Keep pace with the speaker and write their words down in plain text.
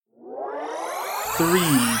3,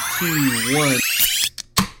 2, 1.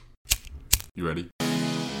 You ready?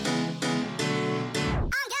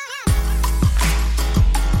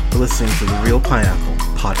 You're listening to the Real Pineapple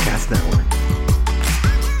Podcast Network.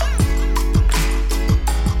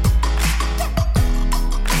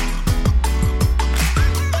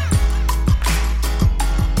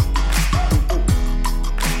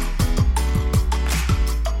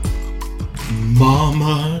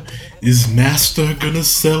 Mama, is Master gonna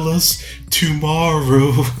sell us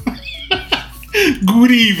tomorrow? Good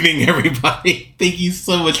evening, everybody. Thank you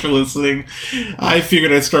so much for listening. I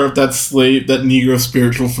figured I'd start with that Negro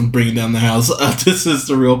spiritual from Bringing Down the House. This is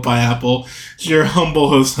The Real Pineapple. It's your humble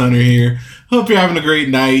host, Hunter, here. Hope you're having a great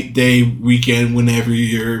night, day, weekend, whenever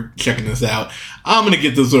you're checking this out. I'm going to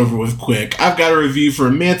get this over with quick. I've got a review for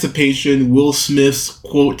Emancipation, Will Smith's,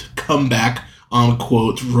 quote, comeback,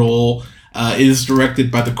 unquote, role. It is directed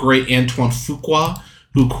by the great Antoine Fuqua,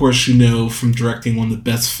 who, of course, you know from directing one of the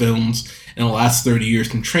best films in the last 30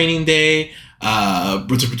 years from Training Day,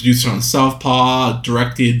 was a producer on Southpaw,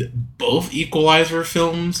 directed both Equalizer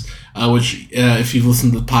films, which, if you've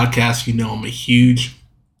listened to the podcast, you know I'm a huge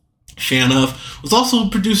fan of. Was also a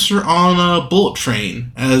producer on Bullet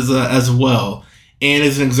Train as well, and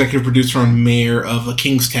is an executive producer on Mayor of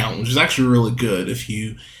Kingstown, which is actually really good if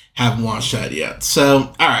you haven't watched that yet.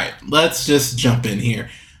 So, alright, let's just jump in here.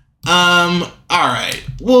 Alright,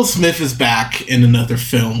 Will Smith is back in another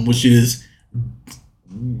film, which is,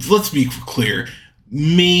 let's be clear,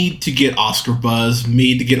 made to get Oscar buzz,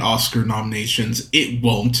 made to get Oscar nominations. It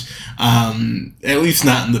won't, at least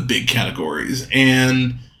not in the big categories.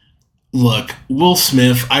 And look, Will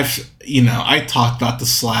Smith, I talked about the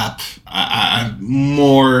slap. I'm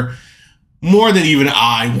more than even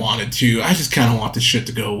I wanted to. I just kind of want this shit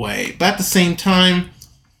to go away. But at the same time,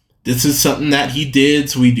 this is something that he did,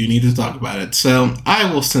 so we do need to talk about it. So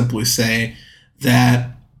I will simply say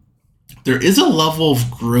that there is a level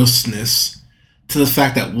of grossness to the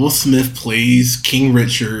fact that Will Smith plays King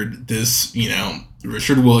Richard, this,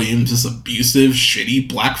 Richard Williams, this abusive, shitty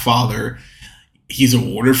black father. He's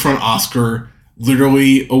awarded for an Oscar,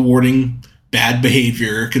 literally awarding bad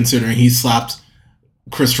behavior, considering he slapped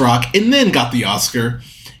Chris Rock and then got the Oscar.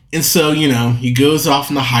 And so, he goes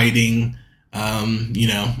off into hiding,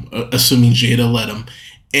 assuming Jada let him,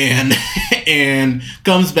 and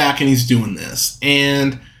comes back and he's doing this.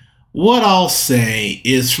 And what I'll say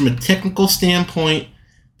is, from a technical standpoint,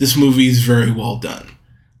 this movie is very well done.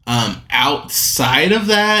 Outside of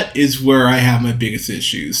that is where I have my biggest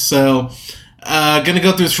issues. So, gonna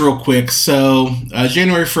go through this real quick. So,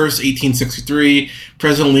 January 1st, 1863,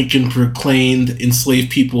 President Lincoln proclaimed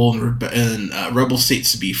enslaved people and rebel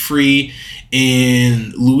states to be free.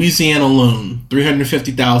 In Louisiana alone,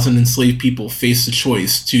 350,000 enslaved people faced the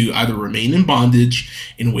choice to either remain in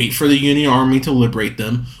bondage and wait for the Union Army to liberate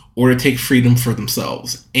them, or to take freedom for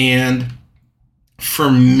themselves. And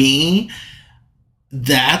for me,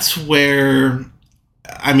 that's where,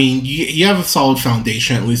 you have a solid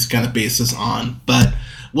foundation, at least got a basis on. But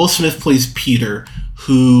Will Smith plays Peter,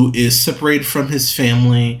 who is separated from his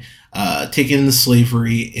family, taken into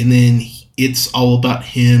slavery, and then it's all about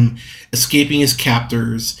him escaping his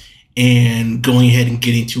captors and going ahead and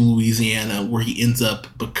getting to Louisiana, where he ends up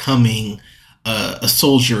becoming a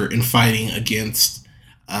soldier and fighting against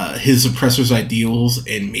his oppressors' ideals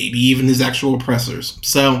and maybe even his actual oppressors.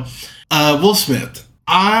 So, Will Smith.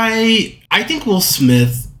 I think Will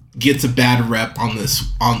Smith gets a bad rep on this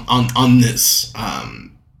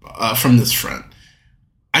from this front.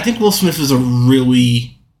 I think Will Smith is a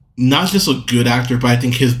really, not just a good actor, but I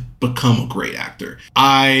think he's become a great actor.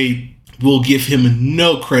 I will give him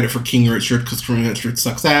no credit for King Richard, because King Richard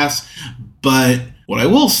sucks ass. But what I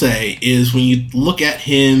will say is, when you look at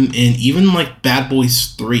him in even like Bad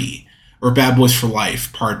Boys 3, or Bad Boys for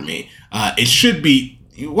Life, pardon me, it should be,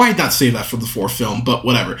 why not say that for the fourth film, but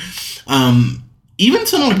whatever. Even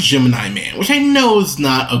something like Gemini Man, which I know is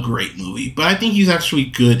not a great movie, but I think he's actually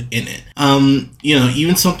good in it.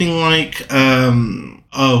 Even something like, why am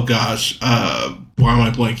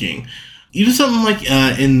I blanking? Even something like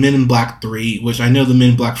in Men in Black 3, which I know the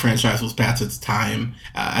Men in Black franchise was past its time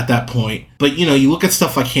at that point. But, you look at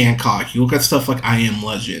stuff like Hancock, you look at stuff like I Am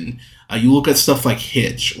Legend, you look at stuff like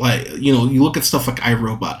Hitch, you look at stuff like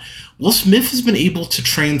iRobot. Will Smith has been able to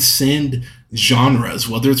transcend genres,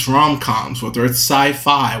 whether it's rom-coms, whether it's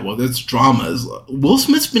sci-fi, whether it's dramas. Will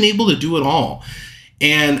Smith's been able to do it all.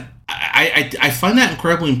 And I find that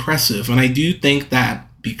incredibly impressive. And I do think that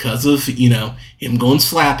because of, him going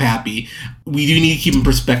slap happy, we do need to keep in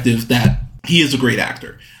perspective that he is a great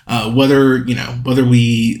actor. Whether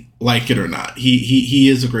we like it or not, he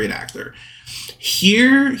is a great actor.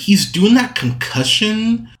 Here, he's doing that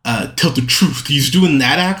concussion, tell the truth. He's doing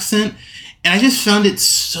that accent. And I just found it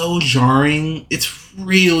so jarring. It's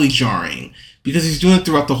really jarring because he's doing it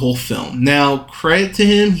throughout the whole film. Now, credit to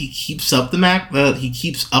him, he keeps up the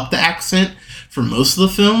accent for most of the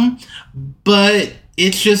film, but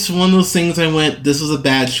it's just one of those things I went, this is a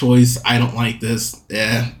bad choice. I don't like this.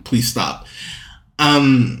 Please stop.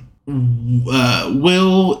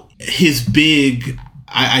 Will, his big,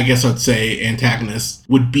 I guess I'd say, antagonist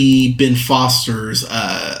would be Ben Foster's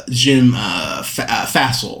Jim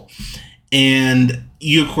Fassel. And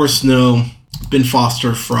you, of course, know Ben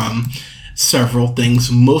Foster from several things.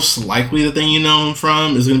 Most likely the thing you know him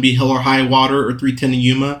from is going to be Hell or High Water or 310 to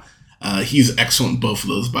Yuma. He's excellent in both of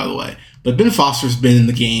those, by the way. But Ben Foster's been in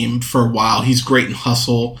the game for a while. He's great in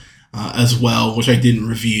Hustle as well, which I didn't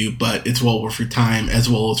review, but it's well worth your time, as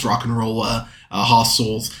well as Rock and Roll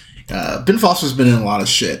Hostels. Ben Foster's been in a lot of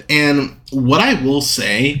shit. And what I will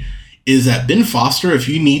say is that Ben Foster, if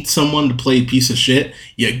you need someone to play a piece of shit,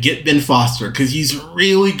 you get Ben Foster, because he's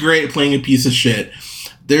really great at playing a piece of shit.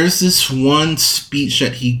 There's this one speech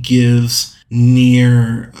that he gives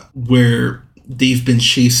near where they've been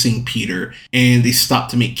chasing Peter and they stop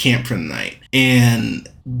to make camp for the night. And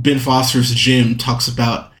Ben Foster's Jim talks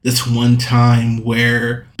about this one time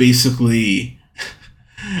where basically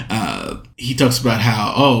he talks about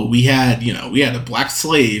how, we had a black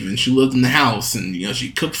slave and she lived in the house and,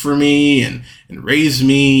 she cooked for me and raised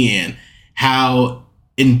me, and how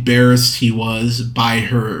embarrassed he was by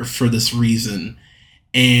her for this reason.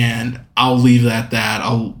 And I'll leave it at that.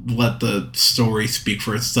 I'll let the story speak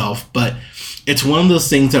for itself. But it's one of those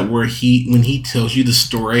things that when he tells you the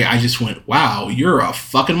story, I just went, wow, you're a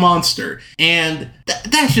fucking monster. And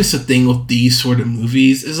that's just the thing with these sort of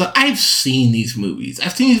movies, is that I've seen these movies.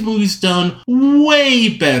 I've seen these movies done way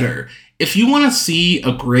better. If you want to see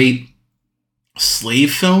a great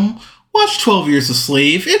slave film, watch 12 Years a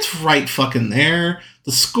Slave. It's right fucking there.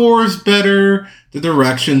 The score's better. The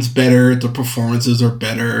direction's better. The performances are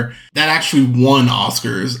better. That actually won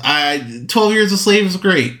Oscars. 12 Years a Slave is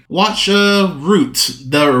great. Watch Roots,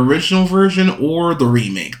 the original version or the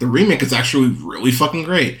remake. The remake is actually really fucking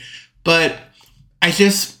great. But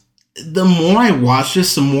the more I watch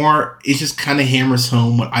this, the more it just kind of hammers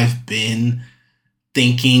home what I've been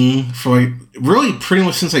thinking for really pretty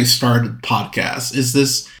much since I started the podcast, is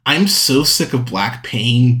this: I'm so sick of black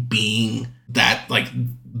pain being that,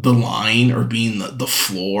 the line, or being the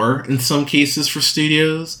floor in some cases for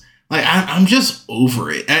studios. I'm just over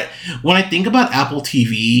it. When I think about Apple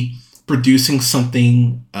TV producing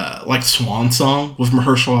something like Swan Song with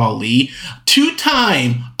Mahershala Ali,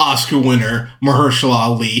 2-time Oscar winner Mahershala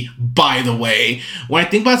Ali, by the way. When I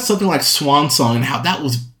think about something like Swan Song and how that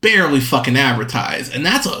was barely fucking advertised, and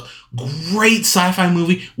that's a great sci-fi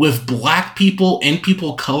movie with black people and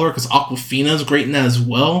people of color, because Awkwafina's great in that as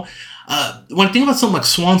well. When I think about something like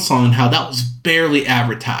Swan Song and how that was barely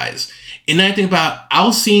advertised, and then I think about, I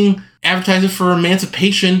was seeing advertising for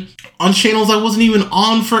Emancipation on channels I wasn't even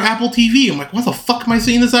on for Apple TV. I'm like, what the fuck am I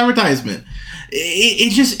seeing this advertisement?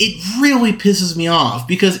 It really pisses me off,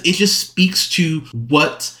 because it just speaks to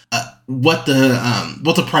what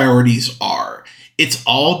the priorities are. It's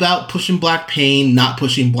all about pushing black pain, not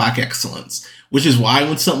pushing black excellence, which is why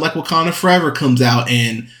when something like Wakanda Forever comes out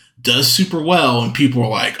and does super well, and people are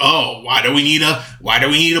like, oh, why do we need a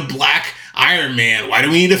black Iron Man? Why do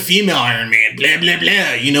we need a female Iron Man? Blah, blah,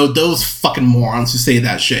 blah. Those fucking morons who say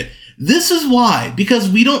that shit. This is why, because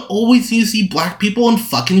we don't always need to see black people in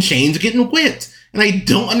fucking chains getting whipped. And I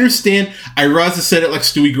don't understand. I realize I said it like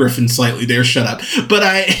Stewie Griffin slightly there, shut up. But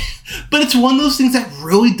it's one of those things that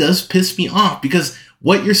really does piss me off, because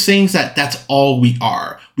what you're saying is that that's all we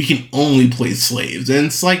are. We can only play slaves. And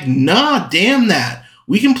it's like, nah, damn that.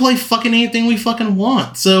 We can play fucking anything we fucking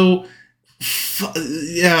want. So,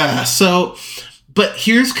 yeah. So, but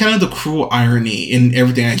here's kind of the cruel irony in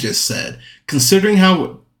everything I just said. Considering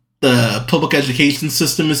how the public education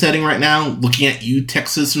system is heading right now, looking at you,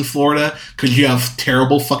 Texas and Florida, because you have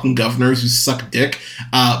terrible fucking governors who suck dick.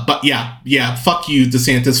 But yeah, fuck you,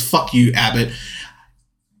 DeSantis. Fuck you, Abbott.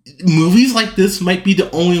 Movies like this might be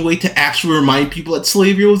the only way to actually remind people that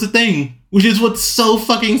slavery was a thing, which is what's so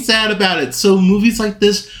fucking sad about it. So movies like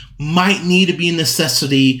this might need to be a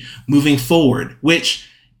necessity moving forward, which,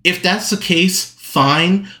 if that's the case,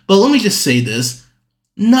 fine. But let me just say this.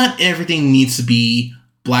 Not everything needs to be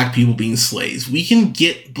black people being slaves. We can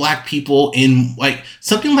get black people in,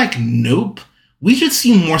 something like Nope. We should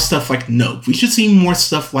see more stuff like Nope. We should see more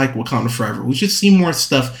stuff like Wakanda Forever. We should see more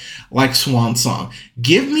stuff like Swan Song.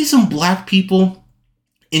 Give me some black people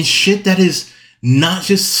in shit that is not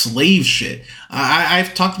just slave shit.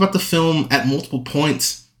 I've talked about the film at multiple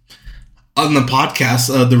points on the podcast,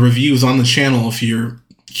 the reviews on the channel if you're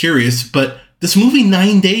curious, but this movie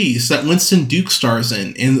 9 Days that Winston Duke stars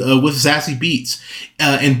in and with Zazie Beetz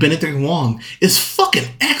and Benedict Wong is fucking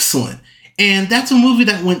excellent. And that's a movie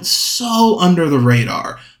that went so under the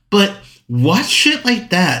radar. But watch shit like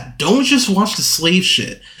that. Don't just watch the slave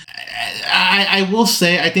shit. I will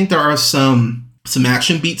say, I think there are some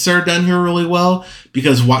action beats that are done here really well,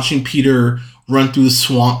 because watching Peter run through the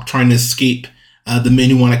swamp trying to escape the men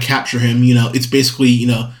who want to capture him, it's basically,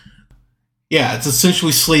 it's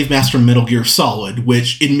essentially Slave Master Metal Gear Solid,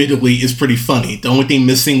 which admittedly is pretty funny. The only thing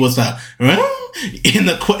missing was the in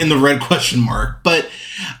the red question mark. But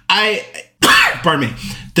pardon me,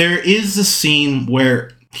 there is a scene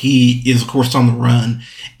where he is, of course, on the run,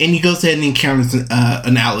 and he goes ahead and encounters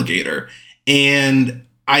an alligator. And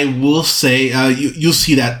I will say, you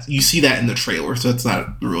see that in the trailer, so it's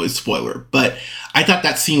not really a spoiler. But I thought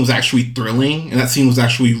that scene was actually thrilling, and that scene was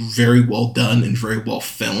actually very well done and very well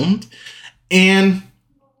filmed. And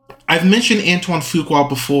I've mentioned Antoine Fuqua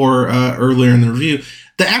before earlier in the review.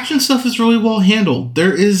 The action stuff is really well handled.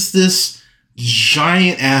 There is this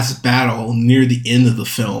giant ass battle near the end of the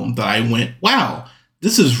film that I went, wow,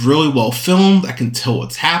 this is really well filmed. I can tell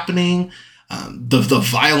what's happening. The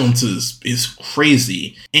violence is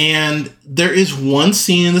crazy. And there is one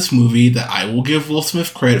scene in this movie that I will give Will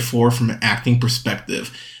Smith credit for from an acting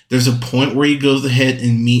perspective. There's a point where he goes ahead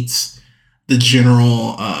and meets the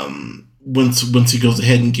general once he goes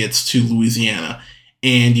ahead and gets to Louisiana.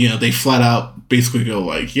 And, they flat out basically go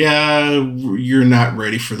like, yeah, you're not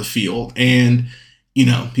ready for the field. And,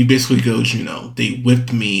 he basically goes, they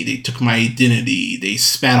whipped me. They took my identity. They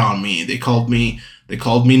spat on me. They called me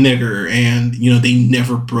nigger, and, they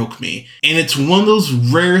never broke me. And it's one of those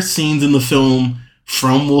rare scenes in the film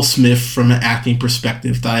from Will Smith from an acting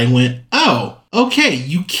perspective that I went, oh, okay,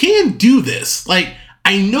 you can do this. Like,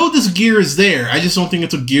 I know this gear is there. I just don't think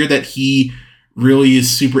it's a gear that he really is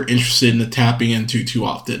super interested in tapping into too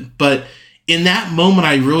often. But in that moment,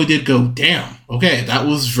 I really did go, damn, okay, that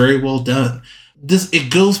was very well done.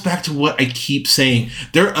 It goes back to what I keep saying.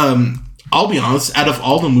 I'll be honest, out of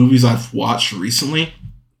all the movies I've watched recently,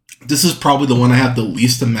 this is probably the one I have the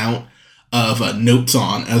least amount of notes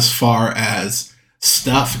on as far as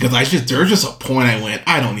stuff, because there's just a point I went,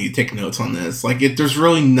 I don't need to take notes on this. Like, there's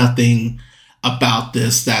really nothing about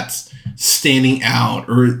this that's standing out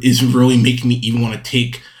or is really making me even want to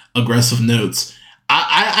take aggressive notes.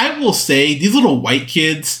 I will say, these little white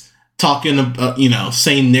kids talking about,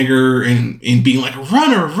 saying nigger and being like,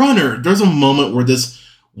 runner. There's a moment where this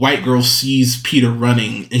white girl sees Peter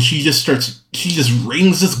running, and she just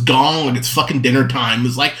rings this gong like it's fucking dinner time.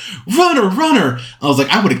 It's like, runner. I was like,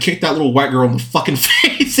 I would have kicked that little white girl in the fucking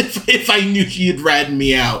face if I knew she had ratted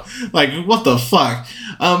me out. Like, what the fuck?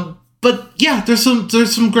 But yeah, there's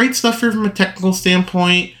some great stuff here from a technical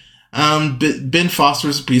standpoint. Ben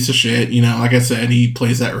Foster's a piece of shit. Like I said, he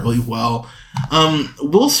plays that really well.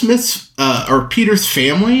 Will Smith's or Peter's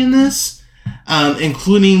family in this,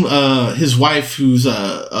 including his wife, who's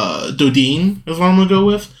Dodine, is what I'm gonna go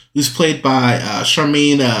with, who's played by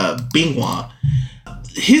Charmaine Bingwa.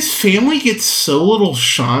 His family gets so little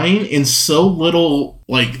shine and so little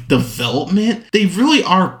development. They really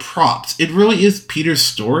are props. It really is Peter's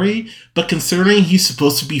story, but considering he's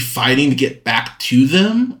supposed to be fighting to get back to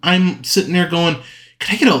them, I'm sitting there going,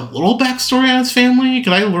 could I get a little backstory on his family?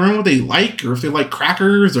 Could I learn what they like, or if they like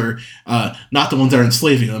crackers, or not the ones that are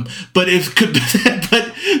enslaving them, but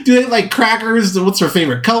but do they like crackers? What's their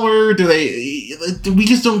favorite color? We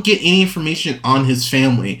just don't get any information on his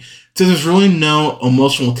family. So there's really no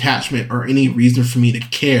emotional attachment or any reason for me to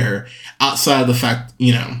care outside of the fact,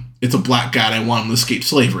 it's a black guy and I want him to escape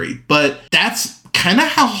slavery. But that's kind of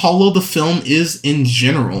how hollow the film is in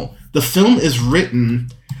general. The film is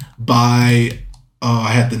written by,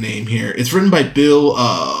 I have the name here. It's written by Bill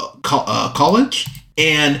College.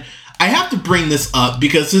 And I have to bring this up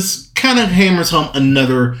because this kind of hammers home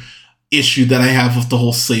another issue that I have with the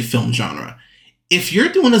whole slave film genre. If you're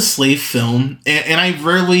doing a slave film, and I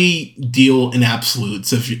rarely deal in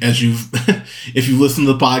absolutes, if you listen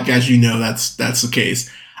to the podcast, that's the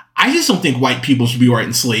case. I just don't think white people should be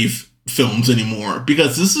writing slave films anymore,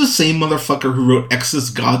 because this is the same motherfucker who wrote Exodus,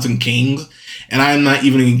 Gods and Kings, and I'm not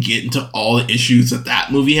even going to get into all the issues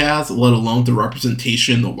that movie has, let alone the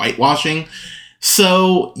representation, the whitewashing.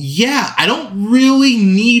 So yeah, I don't really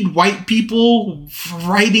need white people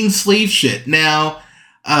writing slave shit. Now,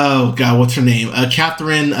 oh god, what's her name?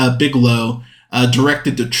 Catherine Bigelow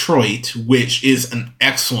directed Detroit, which is an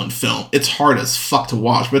excellent film. It's hard as fuck to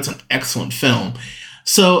watch, but it's an excellent film.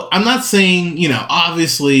 So I'm not saying,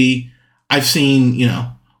 obviously I've seen,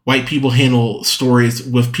 white people handle stories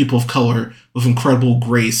with people of color with incredible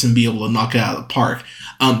grace and be able to knock it out of the park.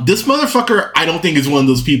 This motherfucker, I don't think is one of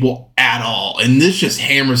those people at all. And this just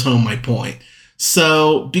hammers home my point.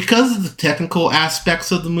 So because of the technical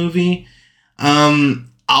aspects of the movie,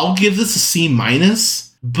 I'll give this a C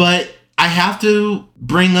minus, but I have to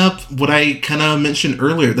bring up what I kind of mentioned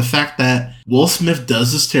earlier, the fact that Will Smith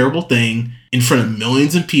does this terrible thing in front of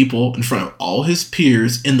millions of people, in front of all his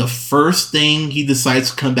peers, and the first thing he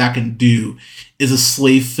decides to come back and do is a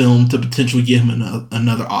slave film to potentially give him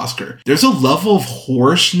another Oscar. There's a level of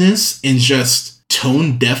hoarseness and just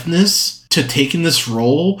tone deafness to taking this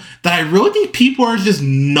role that I really think people are just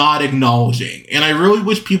not acknowledging. And I really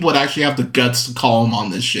wish people would actually have the guts to call him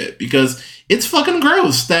on this shit, because it's fucking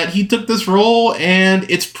gross that he took this role, and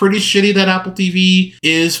it's pretty shitty that Apple TV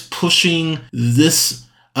is pushing this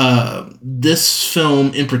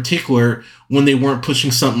film in particular when they weren't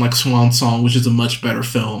pushing something like Swan Song, which is a much better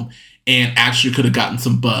film and actually could have gotten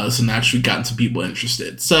some buzz and actually gotten some people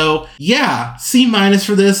interested. So yeah, C minus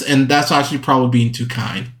for this, and that's actually probably being too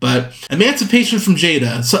kind. But Emancipation from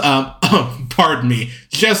Jada, so pardon me,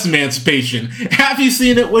 just Emancipation. Have you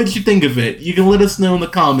seen it? What did you think of it? You can let us know in the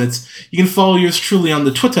comments. You can follow yours truly on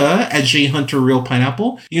the Twitter at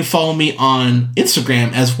JHunterRealPineapple. You can follow me on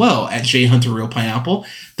Instagram as well at JHunterRealPineapple.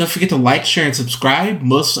 Don't forget to like, share, and subscribe.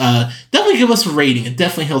 Definitely give us a rating. It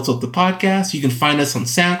definitely helps out the podcast. You can find us on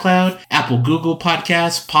SoundCloud, Apple, Google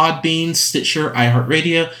Podcasts, Podbean, Stitcher,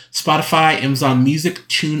 iHeartRadio, Spotify, Amazon Music,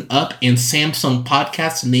 TuneUp, and Samsung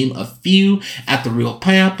Podcasts, to name a few, at The Real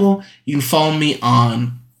Pineapple. You can follow me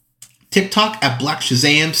on TikTok at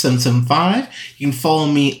BlackShazam775. You can follow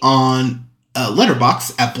me on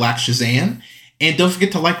Letterboxd at BlackShazam. And don't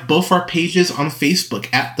forget to like both our pages on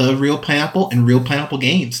Facebook at The Real Pineapple and Real Pineapple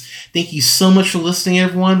Games. Thank you so much for listening,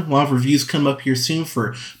 everyone. We'll have reviews come up here soon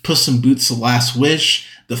for Puss in Boots: The Last Wish,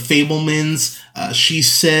 The Fablemans, She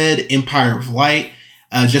Said, Empire of Light,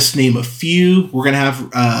 just to name a few. We're going to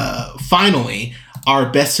have, finally, our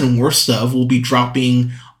best and worst of will be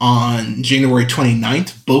dropping on January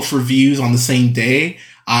 29th. Both reviews on the same day.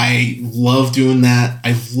 I love doing that.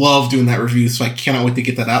 I love doing that review, so I cannot wait to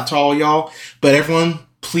get that out to all y'all. But everyone,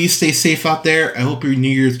 please stay safe out there. I hope your New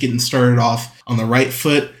Year's getting started off on the right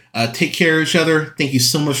foot. Take care of each other. Thank you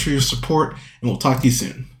so much for your support, and we'll talk to you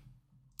soon.